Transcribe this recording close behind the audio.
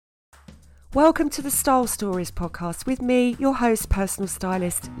Welcome to the Style Stories podcast with me, your host, personal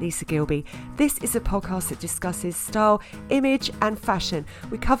stylist, Lisa Gilby. This is a podcast that discusses style, image and fashion.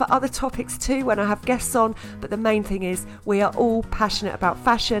 We cover other topics too when I have guests on, but the main thing is we are all passionate about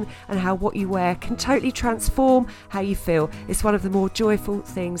fashion and how what you wear can totally transform how you feel. It's one of the more joyful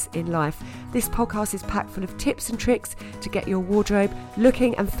things in life. This podcast is packed full of tips and tricks to get your wardrobe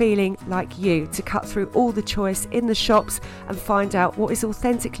looking and feeling like you, to cut through all the choice in the shops and find out what is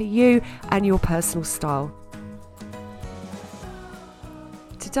authentically you and your personal style.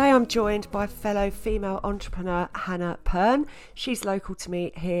 Today I'm joined by fellow female entrepreneur Hannah Pearn. She's local to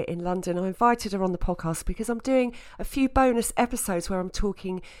me here in London. I invited her on the podcast because I'm doing a few bonus episodes where I'm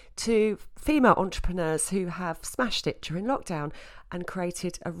talking to female entrepreneurs who have smashed it during lockdown and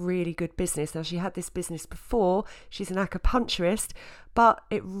created a really good business. Now, she had this business before. She's an acupuncturist, but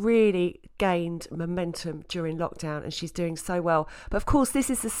it really gained momentum during lockdown and she's doing so well. But of course, this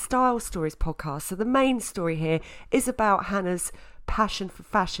is the Style Stories podcast. So the main story here is about Hannah's passion for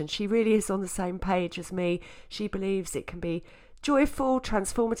fashion. She really is on the same page as me. She believes it can be joyful,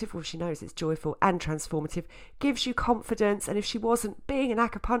 transformative. Well, she knows it's joyful and transformative, gives you confidence. And if she wasn't being an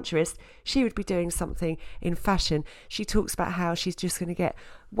acupuncturist, she would be doing something in fashion. She talks about how she's just going to get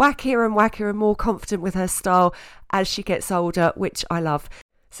wackier and wackier and more confident with her style as she gets older, which I love.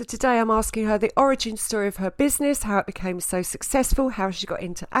 So today I'm asking her the origin story of her business, how it became so successful, how she got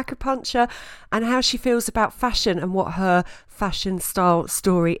into acupuncture, and how she feels about fashion and what her fashion style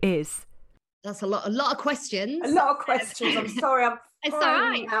story is. That's a lot of questions. A lot of questions. I'm sorry, I'm it's all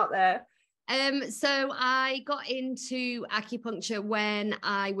right out there. So I got into acupuncture when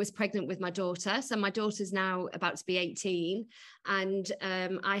I was pregnant with my daughter. So my daughter's now about to be 18, and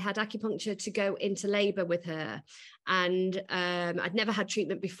I had acupuncture to go into labour with her. And I'd never had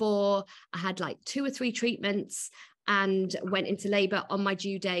treatment before. I had like 2 or 3 treatments and went into labour on my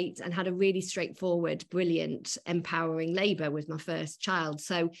due date and had a really straightforward, brilliant, empowering labour with my first child.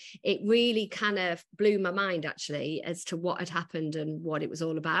 So it really kind of blew my mind actually as to what had happened and what it was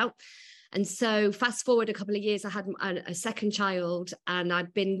all about. And so fast forward a couple of years, I had a second child and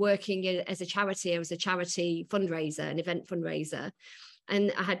I'd been working as a charity. I was a charity fundraiser, an event fundraiser.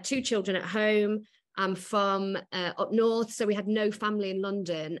 And I had 2 children at home. I'm from up north, so we had no family in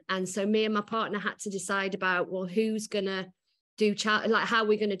London. And so me and my partner had to decide about, well, who's going to do how are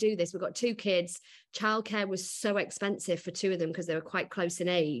we going to do this? We've got 2 kids. Childcare was so expensive for 2 of them because they were quite close in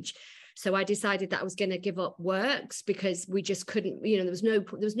age. So I decided that I was going to give up works because we just couldn't, there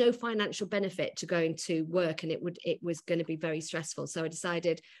was no financial benefit to going to work, and it was going to be very stressful. So I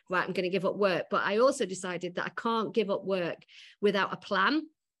decided, right, I'm going to give up work. But I also decided that I can't give up work without a plan.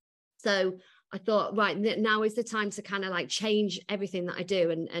 So I thought, right, now is the time to kind of like change everything that I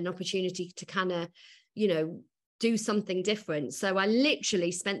do, and an opportunity to kind of, do something different. So I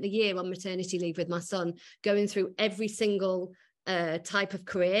literally spent the year on maternity leave with my son, going through every single type of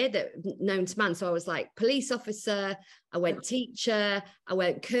career that known to man. So I was like police officer, I went teacher, I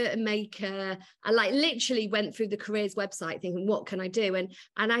went curtain maker. I like literally went through the careers website thinking, what can I do? And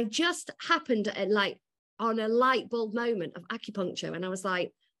I just happened at on a light bulb moment of acupuncture. And I was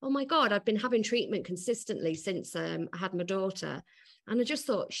like, oh my God, I've been having treatment consistently since I had my daughter. And I just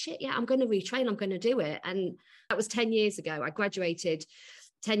thought, shit, yeah, I'm going to retrain. I'm going to do it. And that was 10 years ago. I graduated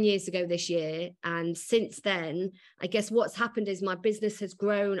 10 years ago this year. And since then, I guess what's happened is my business has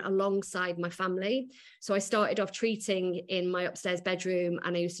grown alongside my family. So I started off treating in my upstairs bedroom,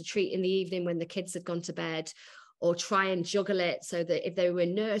 and I used to treat in the evening when the kids had gone to bed, or try and juggle it so that if they were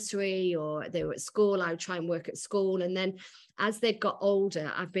in nursery or they were at school, I would try and work at school. And then as they've got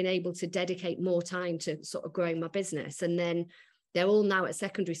older, I've been able to dedicate more time to sort of growing my business. And then they're all now at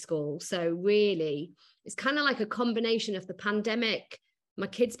secondary school. So really, it's kind of like a combination of the pandemic, my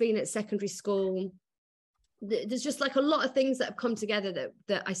kids being at secondary school. There's just like a lot of things that have come together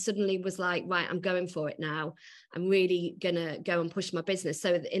that I suddenly was like, right, I'm going for it now. I'm really going to go and push my business.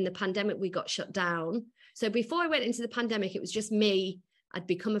 So in the pandemic, we got shut down. So before I went into the pandemic, it was just me. I'd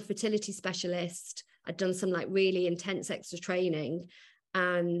become a fertility specialist. I'd done some like really intense extra training,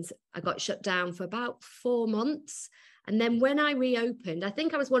 and I got shut down for about 4 months. And then when I reopened, I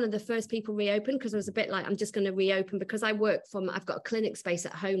think I was one of the first people reopened, because I was a bit like, I'm just going to reopen because I've got a clinic space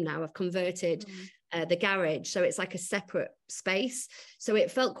at home now. I've converted the garage. So it's like a separate space. So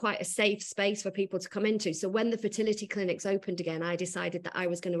it felt quite a safe space for people to come into. So when the fertility clinics opened again, I decided that I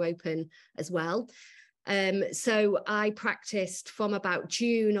was going to open as well. So I practiced from about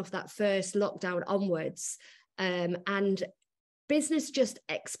June of that first lockdown onwards, and business just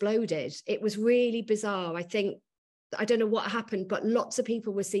exploded. It was really bizarre. I think I don't know what happened, but lots of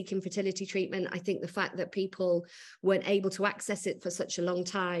people were seeking fertility treatment. I think the fact that people weren't able to access it for such a long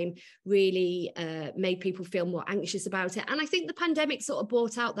time really made people feel more anxious about it. And I think the pandemic sort of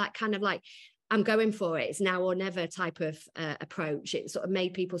brought out that kind of like, I'm going for it, it's now or never type of approach. It sort of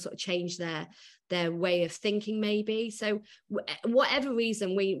made people sort of change their way of thinking, maybe. So whatever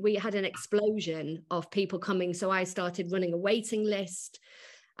reason, we had an explosion of people coming. So I started running a waiting list.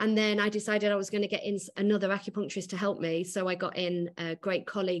 And then I decided I was going to get in another acupuncturist to help me. So I got in a great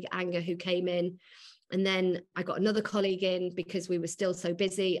colleague, Anga, who came in. And then I got another colleague in because we were still so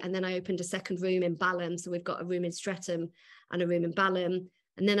busy. And then I opened a second room in Balham. So we've got a room in Streatham and a room in Balham.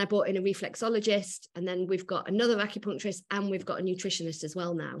 And then I brought in a reflexologist. And then we've got another acupuncturist and we've got a nutritionist as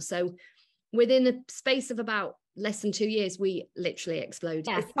well now. So within the space of about less than 2 years, we literally exploded.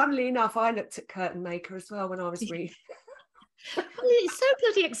 Yeah. Funnily enough, I looked at curtain maker as well when I was Well, it's so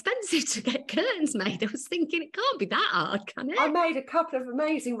bloody expensive to get curtains made. I was thinking it can't be that hard, can it? I made a couple of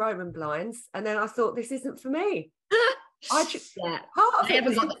amazing Roman blinds, and then I thought, this isn't for me. I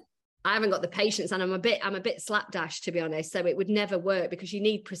haven't got the patience, and I'm a bit slapdash, to be honest. So it would never work because you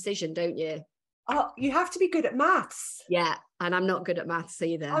need precision, don't you? Oh, you have to be good at maths. Yeah, and I'm not good at maths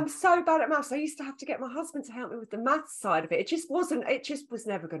either. I'm so bad at maths. I used to have to get my husband to help me with the maths side of it. It just was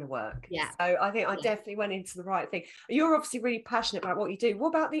never going to work. Yeah. So I think I definitely went into the right thing. You're obviously really passionate about what you do. What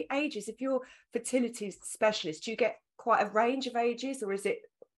about the ages? If you're fertility specialist, do you get quite a range of ages, or is it?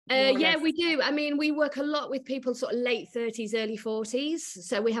 Yeah, we do. I mean, we work a lot with people sort of late 30s, early 40s.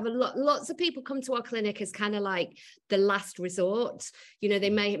 So we have lots of people come to our clinic as kind of like the last resort. You know, they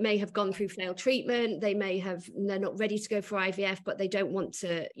may have gone through failed treatment. They're not ready to go for IVF, but they don't want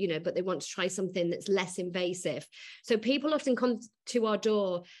to, but they want to try something that's less invasive. So people often come to our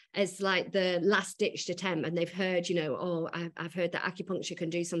door as like the last ditched attempt, and they've heard, I've heard that acupuncture can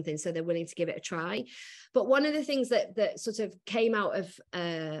do something, so they're willing to give it a try. But one of the things that sort of came out of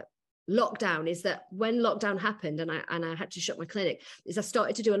lockdown is that when lockdown happened and I had to shut my clinic, is I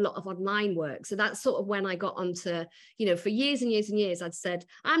started to do a lot of online work. So that's sort of when I got onto, for years and years and years, I'd said,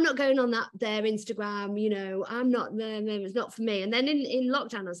 I'm not going on their Instagram, I'm not, it's not for me. And then in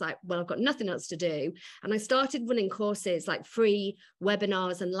lockdown, I was like, well, I've got nothing else to do. And I started running courses, like free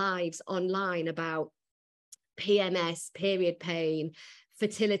webinars and lives online about PMS, period pain,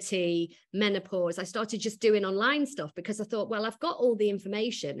 fertility, menopause. I started just doing online stuff because I thought, well, I've got all the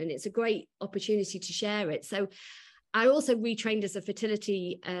information and it's a great opportunity to share it. So I also retrained as a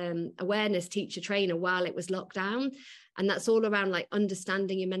fertility awareness teacher trainer while it was lockdown. And that's all around like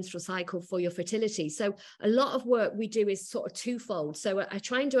understanding your menstrual cycle for your fertility. So a lot of work we do is sort of twofold. So I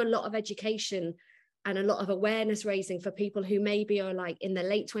try and do a lot of education and a lot of awareness raising for people who maybe are like in their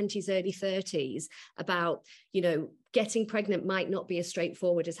late 20s, early 30s about, getting pregnant might not be as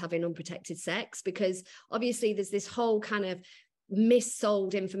straightforward as having unprotected sex, because obviously there's this whole kind of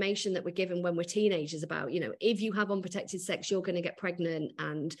missold information that we're given when we're teenagers about, if you have unprotected sex, you're going to get pregnant,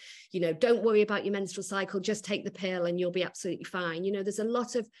 and, don't worry about your menstrual cycle, just take the pill and you'll be absolutely fine. There's a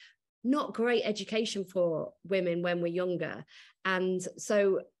lot of not great education for women when we're younger. And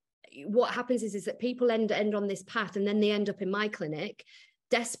so what happens is that people end on this path, and then they end up in my clinic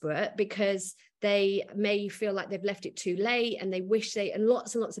desperate because they may feel like they've left it too late, and they wish and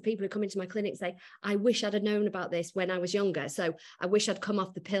lots of people who come into my clinic say, I wish I'd have known about this when I was younger. So I wish I'd come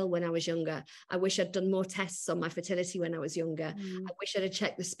off the pill when I was younger. I wish I'd done more tests on my fertility when I was younger. I wish I'd have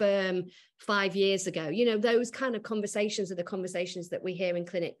checked the sperm 5 years ago. Those kind of conversations are the conversations that we hear in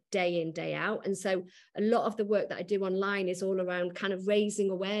clinic day in, day out. And so a lot of the work that I do online is all around kind of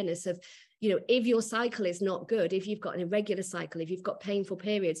raising awareness of, if your cycle is not good, if you've got an irregular cycle, if you've got painful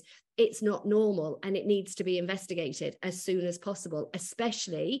periods, it's not normal and it needs to be investigated as soon as possible,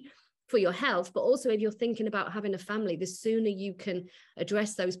 especially for your health. But also if you're thinking about having a family, the sooner you can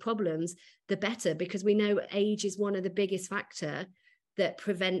address those problems, the better, because we know age is one of the biggest factor that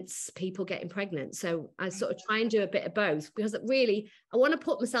prevents people getting pregnant. So I sort of try and do a bit of both, because really I want to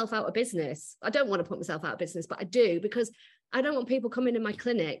put myself out of business. I don't want to put myself out of business, but I do, because I don't want people coming in my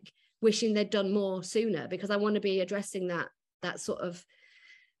clinic wishing they'd done more sooner, because I want to be addressing that sort of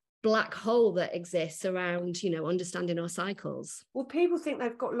black hole that exists around, understanding our cycles. Well, people think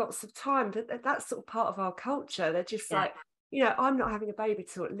they've got lots of time, but that's sort of part of our culture. They're just like, I'm not having a baby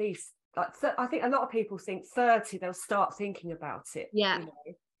till at least, like, I think a lot of people think 30, they'll start thinking about it. Yeah.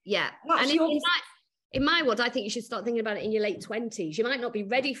 And in my world, I think you should start thinking about it in your late 20s. You might not be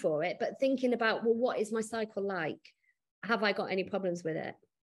ready for it, but thinking about, well, what is my cycle like? Have I got any problems with it?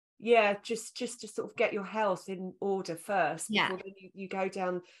 Yeah, just to sort of get your health in order first before you go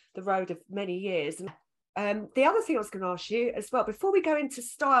down the road of many years. And The other thing I was going to ask you as well, before we go into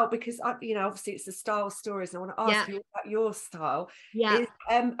style, because obviously it's the style stories, and I want to ask you about your style, is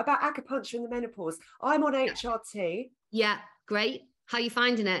about acupuncture and the menopause. I'm on HRT. Yeah, great. How are you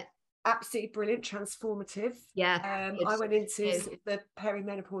finding it? Absolutely brilliant, transformative. Yeah. I went into sort of the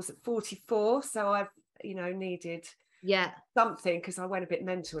perimenopause at 44, so I've needed something, because I went a bit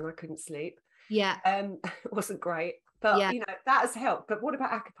mental and I couldn't sleep. It wasn't great, but that has helped. But what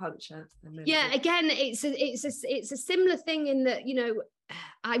about acupuncture? Again, it's a similar thing in that,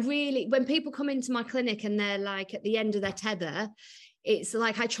 I really, when people come into my clinic and they're like at the end of their tether, it's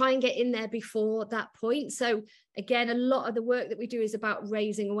like I try and get in there before that point. So again, a lot of the work that we do is about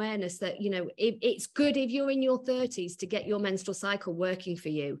raising awareness that, it's good if you're in your 30s to get your menstrual cycle working for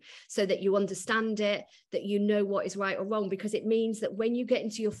you, so that you understand it, that you know what is right or wrong, because it means that when you get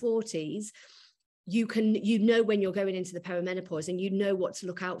into your 40s, you know when you're going into the perimenopause, and you know what to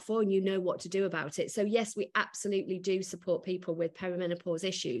look out for, and you know what to do about it. So yes, we absolutely do support people with perimenopause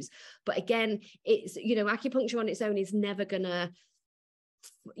issues, but again, it's acupuncture on its own is never gonna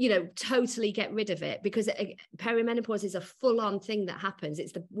totally get rid of it, because perimenopause is a full-on thing that happens.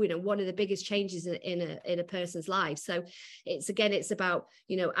 It's the one of the biggest changes in a person's life. So it's about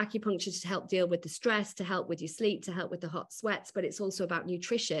acupuncture to help deal with the stress, to help with your sleep, to help with the hot sweats, but it's also about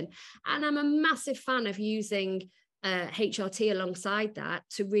nutrition. And I'm a massive fan of using HRT alongside that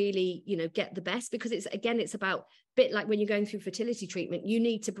to really get the best, because it's about a bit like when you're going through fertility treatment, you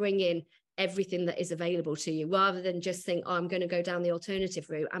need to bring in everything that is available to you, rather than just think, I'm going to go down the alternative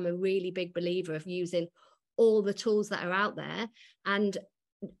route. I'm a really big believer of using all the tools that are out there and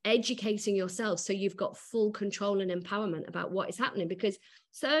educating yourself, so you've got full control and empowerment about what is happening, because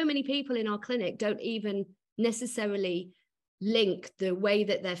so many people in our clinic don't even necessarily link the way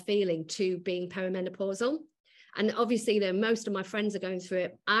that they're feeling to being perimenopausal. And obviously, most of my friends are going through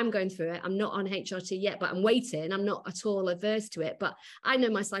it. I'm going through it. I'm not on HRT yet, but I'm waiting. I'm not at all averse to it, but I know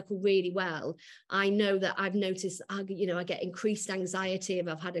my cycle really well. I know that I've noticed, I get increased anxiety if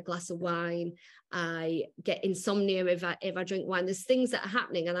I've had a glass of wine. I get insomnia if I drink wine. There's things that are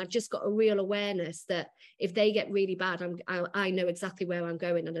happening, and I've just got a real awareness that if they get really bad, I know exactly where I'm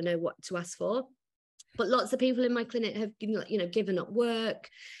going, and I know what to ask for. But lots of people in my clinic have, given up work.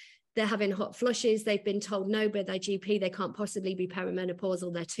 They're having hot flushes. They've been told no by their GP, they can't possibly be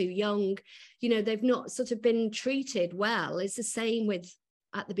perimenopausal. They're too young. They've not sort of been treated well. It's the same with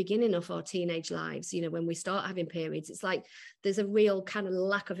at the beginning of our teenage lives. When we start having periods, it's like there's a real kind of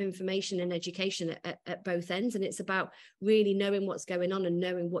lack of information and education at both ends. And it's about really knowing what's going on and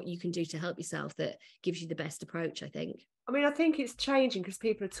knowing what you can do to help yourself that gives you the best approach, I think. I mean, I think it's changing because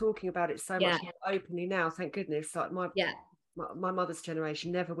people are talking about it so much more openly now. Thank goodness. Like my mother's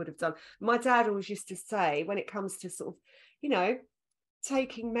generation never would have done. My dad always used to say, when it comes to sort of,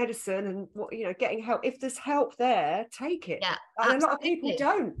 taking medicine and what, getting help, if there's help there, take it. Yeah, and a lot of people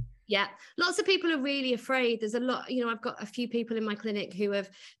don't. Yeah, lots of people are really afraid. There's a lot, I've got a few people in my clinic who have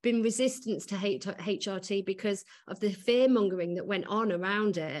been resistant to HRT because of the fear mongering that went on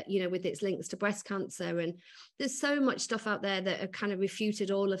around it, with its links to breast cancer. And there's so much stuff out there that have kind of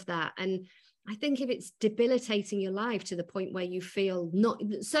refuted all of that. And I think if it's debilitating your life to the point where you feel not,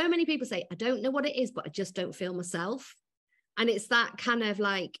 so many people say, I don't know what it is, but I just don't feel myself. And it's that kind of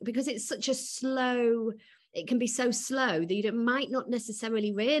like, because it's such a slow, it can be so slow that you might not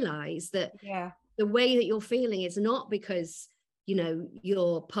necessarily realize that the way that you're feeling is not because,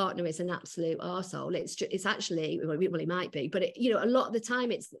 your partner is an absolute arsehole. It's actually, well, it might be, but a lot of the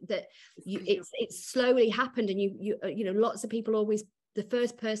time it's that it's slowly happened. And you lots of people always, the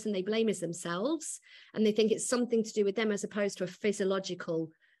first person they blame is themselves, and they think it's something to do with them as opposed to a physiological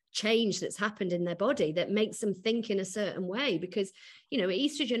change that's happened in their body that makes them think in a certain way. Because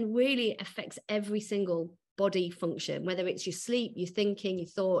estrogen really affects every single body function, whether it's your sleep, your thinking, your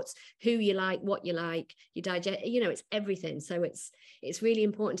thoughts, who you like, what you like, your digest, it's everything. So it's really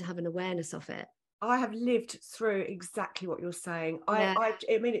important to have an awareness of it. I have lived through exactly what you're saying. I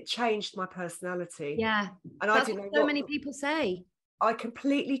mean, it changed my personality. Yeah, and that's I didn't know what many people say. I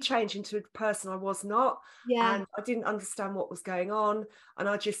completely changed into a person I was not. Yeah. And I didn't understand what was going on. And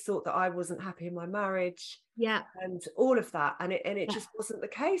I just thought that I wasn't happy in my marriage. Yeah. And all of that. And it just wasn't the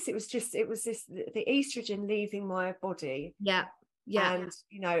the estrogen leaving my body. Yeah. Yeah.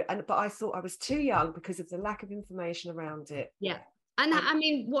 And, but I thought I was too young because of the lack of information around it. Yeah. And I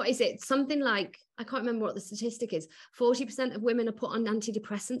mean, what is it? Something like, I can't remember what the statistic is. 40% of women are put on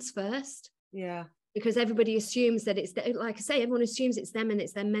antidepressants first. Yeah. Because everybody assumes that it's, like I say, everyone assumes it's them and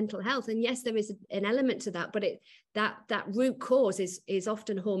it's their mental health. And yes, there is an element to that, but that root cause is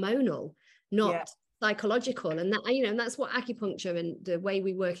often hormonal, not psychological. And that, and that's what acupuncture and the way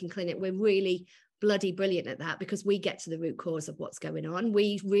we work in clinic, we're really bloody brilliant at that, because we get to the root cause of what's going on.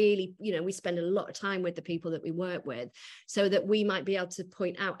 We really, we spend a lot of time with the people that we work with, so that we might be able to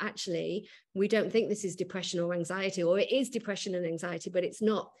point out, actually, we don't think this is depression or anxiety, or it is depression and anxiety, but it's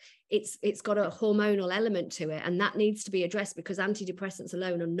not. It's got a hormonal element to it, and that needs to be addressed, because antidepressants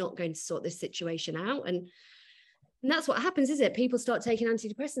alone are not going to sort this situation out. And that's what happens, is it? People start taking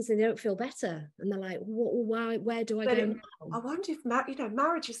antidepressants and they don't feel better. And they're like, why, where do I go now? I wonder if,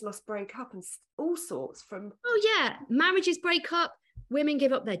 marriages must break up and all sorts from... Oh, yeah. Marriages break up. Women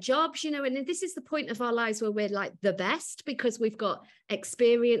give up their jobs, and this is the point of our lives where we're like the best, because we've got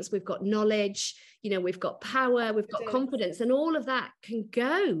experience, we've got knowledge, we've got power, we've got confidence, and all of that can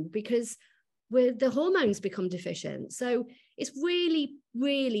go because the hormones become deficient. So it's really,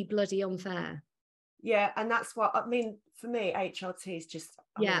 really bloody unfair. Yeah, and that's what I mean. For me, HRT is just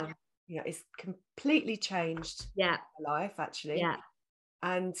it's completely changed my life, actually. Yeah.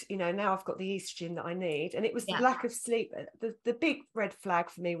 And now I've got the estrogen that I need, and it was the lack of sleep. The big red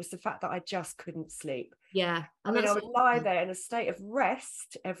flag for me was the fact that I just couldn't sleep. Yeah, I would lie there in a state of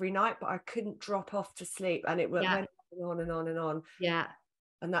rest every night, but I couldn't drop off to sleep, and it went on and on and on. Yeah.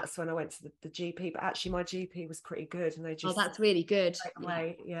 And that's when I went to the GP. But actually, my GP was pretty good, and they just that's really good.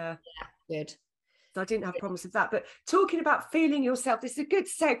 Away. Yeah, good. So I didn't have problems with that. But talking about feeling yourself, this is a good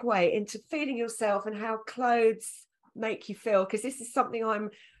segue into feeling yourself and how clothes make you feel, because this is something I'm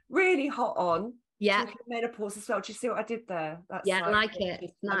really hot on. Yeah. Menopause as well. Do you see what I did there? That's I like it.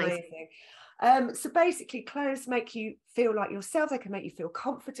 It's nice. Amazing. So basically, clothes make you feel like yourself. They can make you feel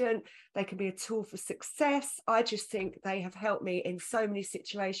confident. They can be a tool for success. I just think they have helped me in so many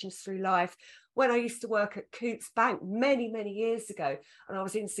situations through life. When I used to work at Coutts Bank many, many years ago, and I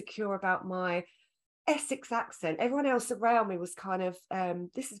was insecure about my Essex accent, everyone else around me was kind of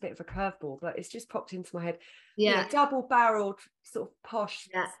this is a bit of a curveball, but it's just popped into my head. Double-barreled sort of posh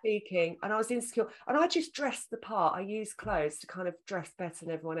speaking, and I was insecure, and I just dressed the part. I used clothes to kind of dress better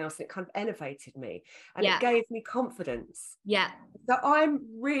than everyone else, and it kind of elevated me, and it gave me confidence. So I'm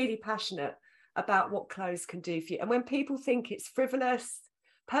really passionate about what clothes can do for you, and when people think it's frivolous,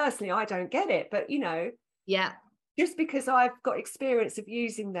 personally I don't get it, but just because I've got experience of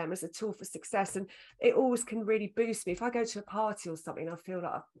using them as a tool for success, and it always can really boost me. If I go to a party or something, I feel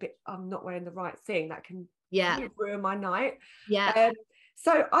like I'm not wearing the right thing, that can ruin my night.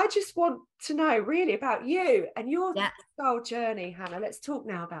 So I just want to know really about you and your style journey, Hannah. Let's talk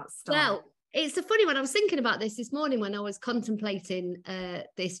now about style. Well, it's a funny one. I was thinking about this morning when I was contemplating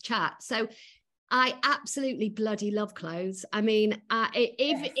this chat. So I absolutely bloody love clothes. I mean,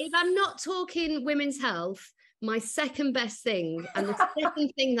 if I'm not talking women's health, my second best thing, and the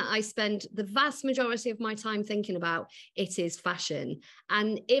second thing that I spend the vast majority of my time thinking about, it is fashion.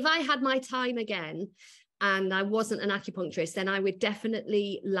 And if I had my time again and I wasn't an acupuncturist, then I would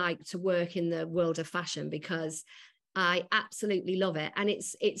definitely like to work in the world of fashion, because I absolutely love it. And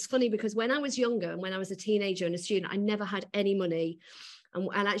it's funny because when I was younger and when I was a teenager and a student, I never had any money.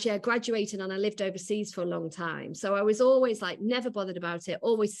 And actually I graduated and I lived overseas for a long time. So I was always like, never bothered about it,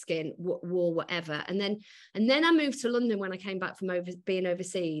 always skin, wore whatever. And then I moved to London when I came back from being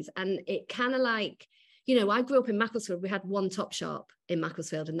overseas. And it kind of like, I grew up in Macclesfield. We had one top shop in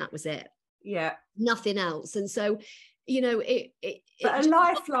Macclesfield and that was it. Yeah. Nothing else. And so, but a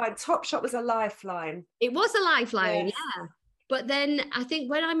lifeline, Topshop was a lifeline. It was a lifeline. Yes. Yeah. But then I think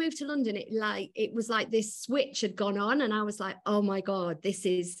when I moved to London, it was like this switch had gone on, and I was like, oh my God, this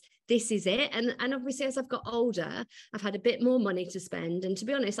is it. And obviously, as I've got older, I've had a bit more money to spend. And to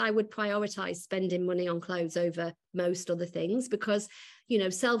be honest, I would prioritize spending money on clothes over most other things, because,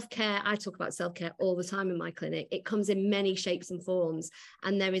 self-care, I talk about self-care all the time in my clinic. It comes in many shapes and forms,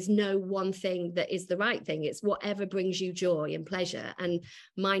 and there is no one thing that is the right thing. It's whatever brings you joy and pleasure. And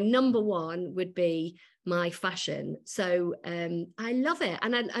my number one would be my fashion. So I love it.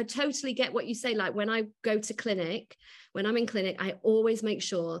 And I totally get what you say. Like when I go to clinic, when I'm in clinic, I always make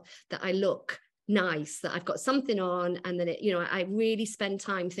sure that I look nice, that I've got something on, and then I really spend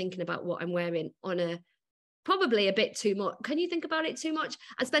time thinking about what I'm wearing on probably a bit too much. Can you think about it too much?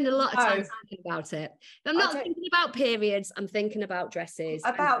 I spend a lot of time thinking about it. I'm not thinking about periods. I'm thinking about dresses.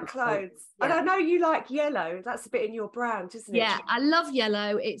 About clothes. Yeah. And I know you like yellow. That's a bit in your brand, isn't it? Yeah, I love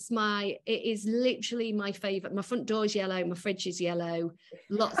yellow. It is literally my favourite. My front door's yellow. My fridge is yellow.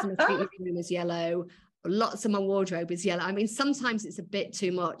 Lots of my treatment room is yellow. Lots of my wardrobe is yellow. I mean, sometimes it's a bit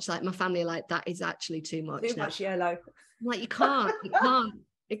too much. Like my family are like, that is actually too much. Too much yellow. I'm like, it can't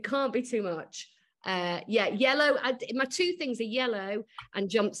be too much. Yellow. My two things are yellow and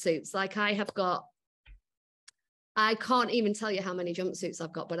jumpsuits. Like I can't even tell you how many jumpsuits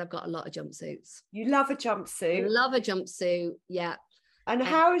I've got, but I've got a lot of jumpsuits. You love a jumpsuit. I love a jumpsuit. Yeah. And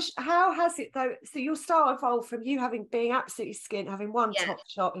how has it though? So your style evolved from you being absolutely skint, having one top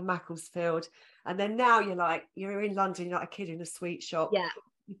shop in Macclesfield, and then now you're in London, you're like a kid in a sweet shop. Yeah.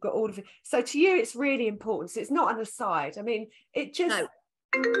 You've got all of it. So to you, it's really important. So it's not an aside. I mean, it just. No.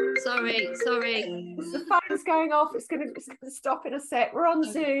 Sorry. The phone's going off. It's gonna stop in a sec. We're on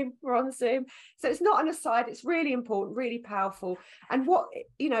Zoom. So it's not an aside. It's really important, really powerful. And what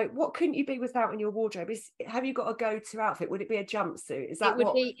couldn't you be without in your wardrobe? Have you got a go-to outfit? Would it be a jumpsuit? Is that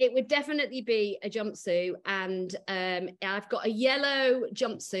it would definitely be a jumpsuit. And I've got a yellow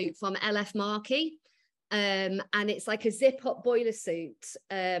jumpsuit from LF Markey. And it's like a zip-up boiler suit.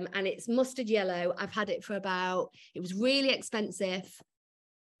 And it's mustard yellow. I've had it it was really expensive.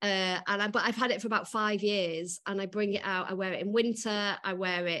 But I've had it for about 5 years, and I bring it out. I wear it in winter. I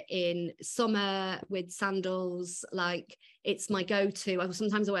wear it in summer with sandals. Like, it's my go-to.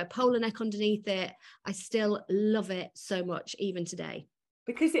 Sometimes I wear a polo neck underneath it. I still love it so much, even today.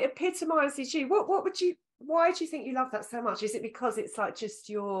 Because it epitomizes you. Why do you think you love that so much? Is it because it's like just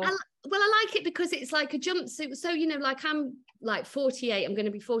your... I like it because it's like a jumpsuit. So, like I'm like 48, I'm going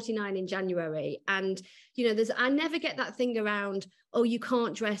to be 49 in January. And, I never get that thing around, oh, you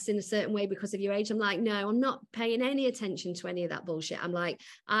can't dress in a certain way because of your age. I'm like, no, I'm not paying any attention to any of that bullshit. I'm like,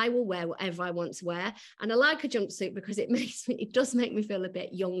 I will wear whatever I want to wear. And I like a jumpsuit because it does make me feel a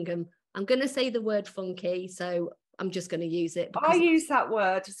bit young. And I'm going to say the word funky. So I'm just going to use it. I use that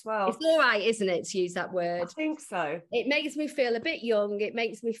word as well. It's all right, isn't it, to use that word? I think so. It makes me feel a bit young. It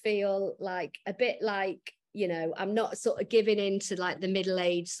makes me feel like a bit like, I'm not sort of giving into like the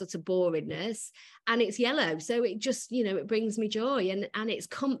middle-aged sort of boringness. And it's yellow. So it just, it brings me joy, and it's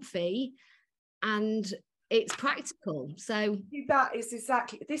comfy and it's practical. So that is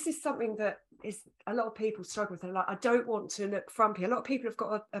this is something that is a lot of people struggle with. They're like, I don't want to look frumpy. A lot of people have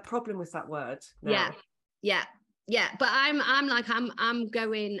got a problem with that word now. Yeah, but I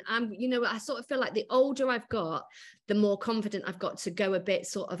sort of feel like the older I've got, the more confident I've got to go a bit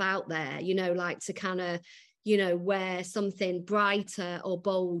sort of out there, like to kind of, wear something brighter or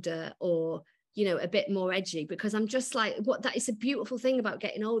bolder or, a bit more edgy, because I'm just like, that is a beautiful thing about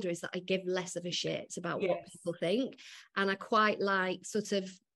getting older, is that I give less of a shit about what people think. And I quite like sort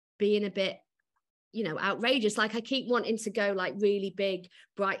of being a bit, outrageous. Like, I keep wanting to go like really big,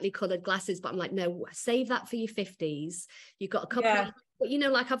 brightly colored glasses, but I'm like, no, save that for your 50s. You've got a couple of, but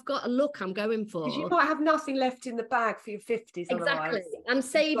like, I've got a look I'm going for. Because you might have nothing left in the bag for your 50s. Exactly. Otherwise. I'm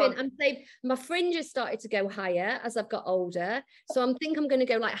saving. My fringe has started to go higher as I've got older. So I'm going to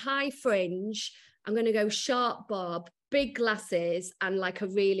go like high fringe. I'm going to go sharp bob, big glasses, and like a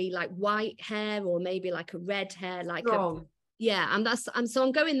really like white hair, or maybe like a red hair, like so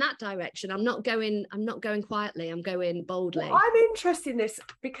I'm going that direction. I'm not going quietly, I'm going boldly. Well, I'm interested in this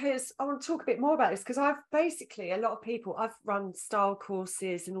because I want to talk a bit more about this, because I've run style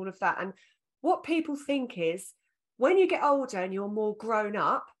courses and all of that, and what people think is when you get older and you're more grown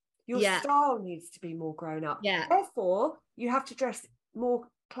up, your style needs to be more grown up. Therefore, you have to dress more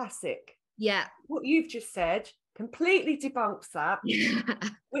classic. What you've just said completely debunks that,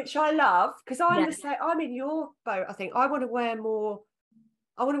 which I love, because I'm in your boat. I think I want to wear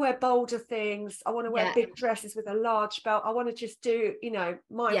bolder things. I want to wear big dresses with a large belt. I want to just do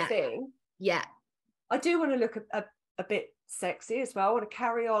my thing. I do want to look a bit sexy as well. I want to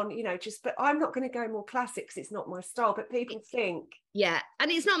carry on, but I'm not going to go more classic because it's not my style, but people think. And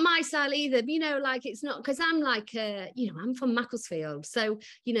it's not my style either, like, it's not, because I'm like, I'm from Macclesfield, so,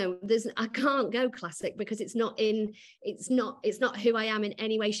 I can't go classic because it's not who I am in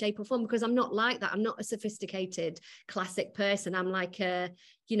any way, shape or form, because I'm not like that. I'm not a sophisticated classic person. I'm like,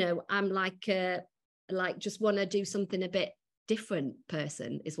 like just want to do something a bit different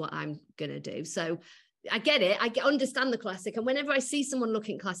person is what I'm going to do. So I get it. I understand the classic. And whenever I see someone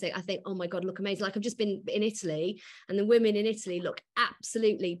looking classic, I think, oh my God, look amazing. Like, I've just been in Italy, and the women in Italy look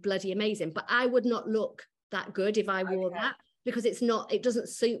absolutely bloody amazing. But I would not look that good if I wore that, because it doesn't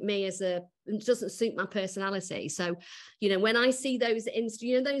suit me it doesn't suit my personality. So, when I see those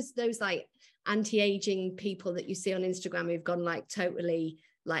those like anti-aging people that you see on Instagram who've gone like totally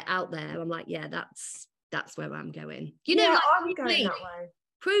like out there, I'm like, yeah, that's where I'm going. I'm going that way.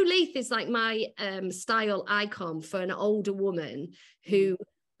 Prue Leith is like my style icon for an older woman who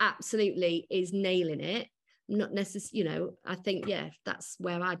absolutely is nailing it. Not necessarily, I think, that's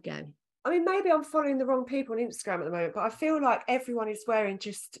where I'd go. I mean, maybe I'm following the wrong people on Instagram at the moment, but I feel like everyone is wearing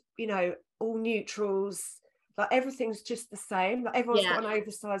just, all neutrals. Like, everything's just the same. Like, everyone's got an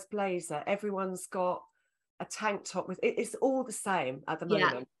oversized blazer. Everyone's got a tank top with it. It's all the same at the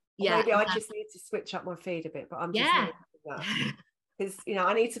moment. Maybe I just need to switch up my feed a bit, but I'm just not doing that. Because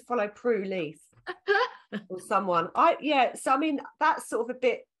I need to follow Prue Leith. or someone. So I mean, that's sort of a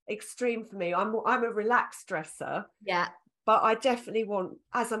bit extreme for me. I'm a relaxed dresser. Yeah. But I definitely want,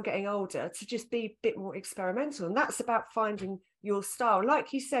 as I'm getting older, to just be a bit more experimental. And that's about finding your style.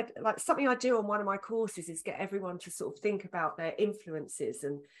 Like you said, like something I do on one of my courses is get everyone to sort of think about their influences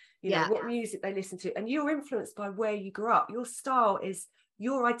and, you know, what music they listen to. And you're influenced by where you grew up. Your style is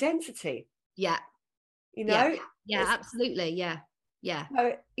your identity. Yeah. You know? Yeah, absolutely. Yeah. Yeah.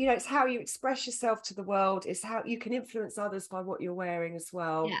 So, you know, it's how you express yourself to the world. It's how you can influence others by what you're wearing as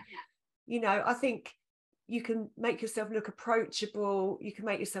well. Yeah. You know, I think you can make yourself look approachable, you can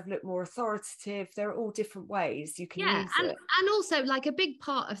make yourself look more authoritative. There are all different ways you can use it. And also, like, a big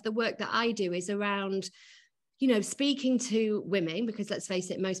part of the work that I do is around, you know, speaking to women, because let's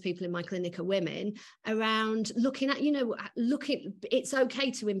face it, most people in my clinic are women, around looking at, you know, it's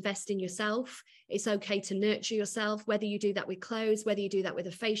okay to invest in yourself. It's okay to nurture yourself, whether you do that with clothes, whether you do that with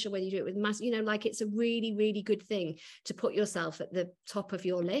a facial, whether you do it with mask, you know, like, it's a really, really good thing to put yourself at the top of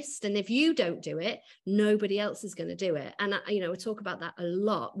your list. And if you don't do it, nobody else is going to do it. And, you know, we talk about that a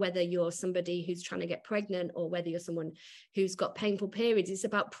lot, whether you're somebody who's trying to get pregnant or whether you're someone who's got painful periods. It's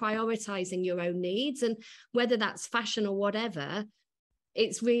about prioritizing your own needs, and whether that's fashion or whatever,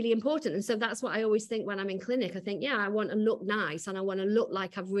 it's really important. And so that's what I always think when I'm in clinic. I think, yeah, I want to look nice and I want to look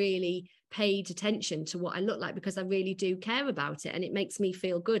like I've really paid attention to what I look like, because I really do care about it and it makes me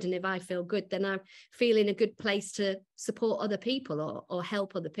feel good. And if I feel good, then I feel in a good place to support other people or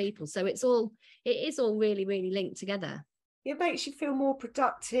help other people. So it is all really, really linked together. It makes you feel more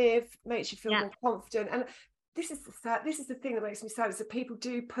productive, makes you feel more confident. And this is the thing that makes me sad, is that people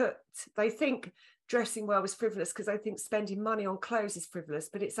they think dressing well is frivolous because they think spending money on clothes is frivolous,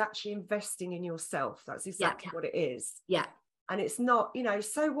 but it's actually investing in yourself. That's exactly what it is. Yeah. And it's not, you know,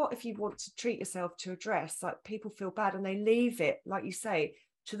 so what if you want to treat yourself to a dress? Like, people feel bad and they leave it, like you say,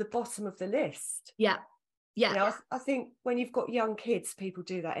 to the bottom of the list. Yeah. Yeah. You know, I think when you've got young kids, people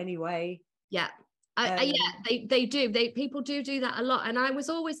do that anyway. Yeah. They do. People do that a lot. And I was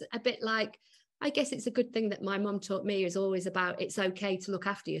always a bit like, I guess it's a good thing that my mum taught me, is always about, it's okay to look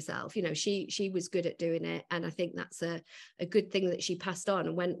after yourself. You know, she was good at doing it. And I think that's a good thing that she passed on.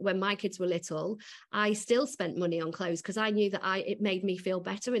 And when my kids were little, I still spent money on clothes because I knew that it made me feel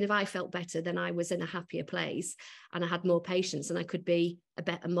better. And if I felt better, then I was in a happier place and I had more patience and I could be a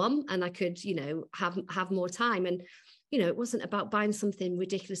better mum and I could, you know, have more time. And, you know, it wasn't about buying something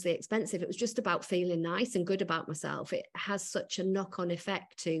ridiculously expensive. It was just about feeling nice and good about myself. It has such a knock-on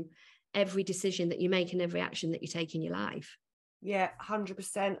effect to every decision that you make and every action that you take in your life. Yeah,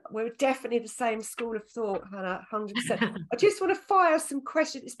 100%. We're definitely the same school of thought, Hannah, 100%. I just want to fire some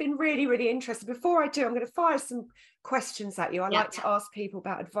questions. It's been really, really interesting. Before I do, I'm going to fire some questions at you. I like to ask people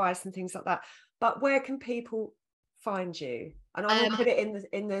about advice and things like that. But where can people find you? And I will put it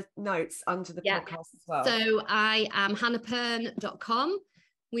in the notes under the podcast as well. So I am hannahpearn.com.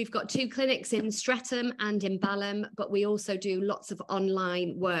 We've got 2 clinics in Streatham and in Balham, but we also do lots of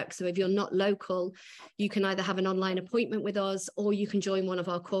online work. So if you're not local, you can either have an online appointment with us or you can join one of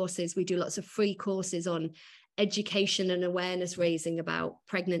our courses. We do lots of free courses on education and awareness raising about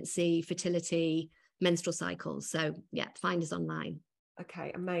pregnancy, fertility, menstrual cycles. So yeah, find us online.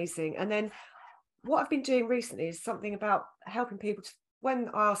 Okay, amazing. And then what I've been doing recently is something about helping people to, when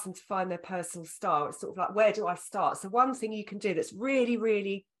I ask them to find their personal style, it's sort of like, where do I start? So one thing you can do that's really,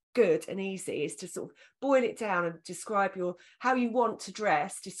 really good and easy is to sort of boil it down and describe how you want to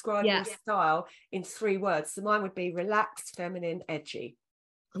dress, describe your style in 3 words. So mine would be relaxed, feminine, edgy,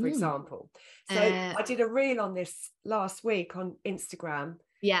 for example. So I did a reel on this last week on Instagram.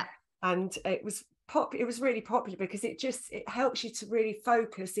 Yeah. And it was really popular because it helps you to really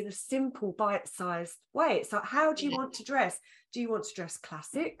focus in a simple, bite-sized way. It's like, how do you want to dress? Do you want to dress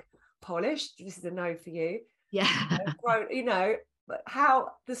classic, polished? This is a no for you. Yeah. You know, but how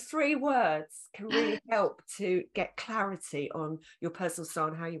the 3 words can really help to get clarity on your personal style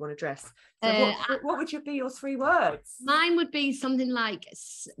and how you want to dress. So what would be your 3 words? Mine would be something like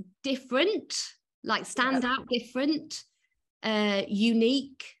different, like stand out, different,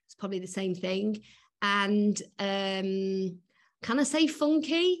 unique. It's probably the same thing. And can I say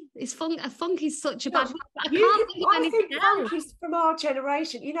funky? Funky is such a bad word. I can't think of anything else. Funky's from our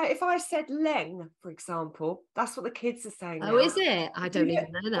generation. You know, if I said leng, for example, that's what the kids are saying now. Oh, is it? I don't even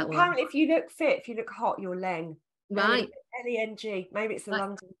know that one. Apparently, if you look fit, if you look hot, you're leng. Right. L-E-N-G. Maybe it's a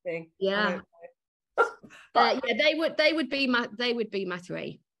London thing. Yeah. They would be my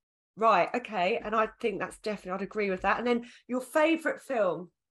 3. Right. Okay. And I think that's definitely, I'd agree with that. And then your favourite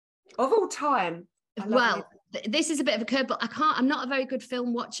film of all time. Well, this is a bit of a curveball. I'm not a very good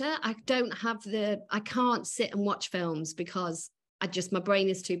film watcher. I can't sit and watch films because my brain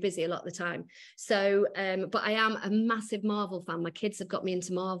is too busy a lot of the time. So, but I am a massive Marvel fan. My kids have got me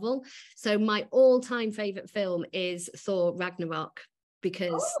into Marvel. So my all-time favorite film is Thor Ragnarok,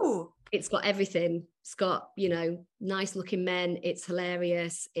 because it's got everything. It's got, nice looking men. It's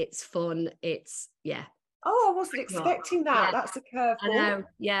hilarious. It's fun. Oh, I wasn't expecting that. Yeah. That's a curveball. I know.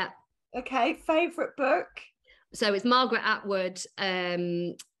 Yeah. Okay. Favorite book? So it's Margaret Atwood.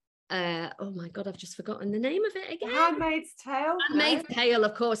 Oh my God, I've just forgotten the name of it again. Handmaid's Tale. Handmaid's Tale,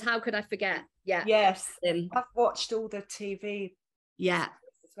 of course. How could I forget? Yeah. Yes. I've watched all the TV. Yeah.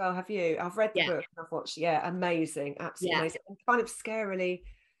 As well, have you? I've read the book. And I've watched. Yeah, amazing, absolutely amazing, and kind of scarily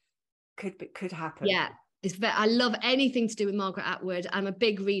could happen. Yeah. I love anything to do with Margaret Atwood. I'm a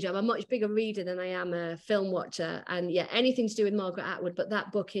big reader. I'm a much bigger reader than I am a film watcher. And anything to do with Margaret Atwood. But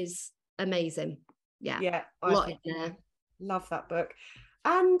that book is amazing. Yeah. Yeah. A lot in there. Love that book.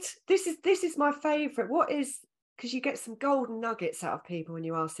 And this is my favorite. What is, because you get some golden nuggets out of people when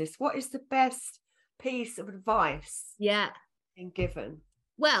you ask this, what is the best piece of advice being given?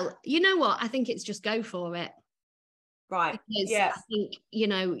 Well, you know what? I think it's just go for it. Right. Because I think,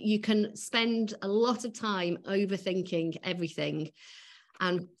 you can spend a lot of time overthinking everything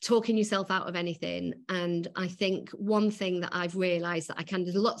and talking yourself out of anything. And I think one thing that I've realized that I can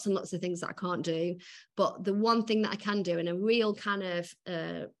do, lots and lots of things that I can't do, but the one thing that I can do, and a real kind of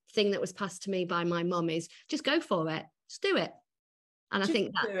thing that was passed to me by my mum, is just go for it. Just do it. And just I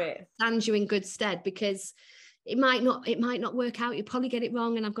think that stands you in good stead, because it might not work out. You probably get it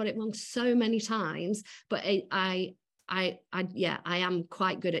wrong. And I've got it wrong so many times, but I am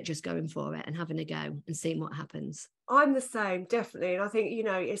quite good at just going for it and having a go and seeing what happens. I'm the same, definitely. And I think,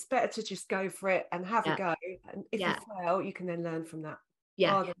 it's better to just go for it and have a go. And if you fail, you can then learn from that.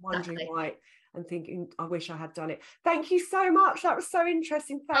 Rather than wondering why and thinking, I wish I had done it. Thank you so much. That was so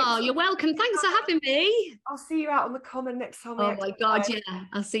interesting. Thanks. Oh, you're welcome. Thanks for having me. I'll see you out on the common next time. Oh my God, yeah.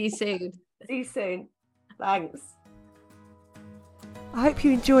 I'll see you soon. See you soon. Thanks. I hope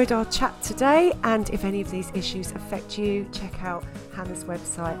you enjoyed our chat today, and if any of these issues affect you, check out Hannah's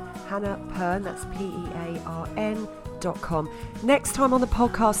website, Hannah Pearn, that's PEARN.com. Next time on the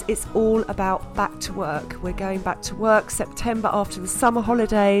podcast, it's all about back to work. We're going back to work September after the summer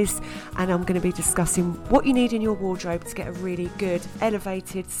holidays, and I'm going to be discussing what you need in your wardrobe to get a really good,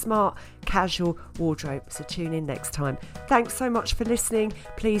 elevated, smart, casual wardrobe. So tune in next time. Thanks so much for listening.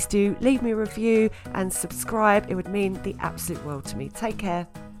 Please do leave me a review and subscribe. It would mean the absolute world to me. Take care.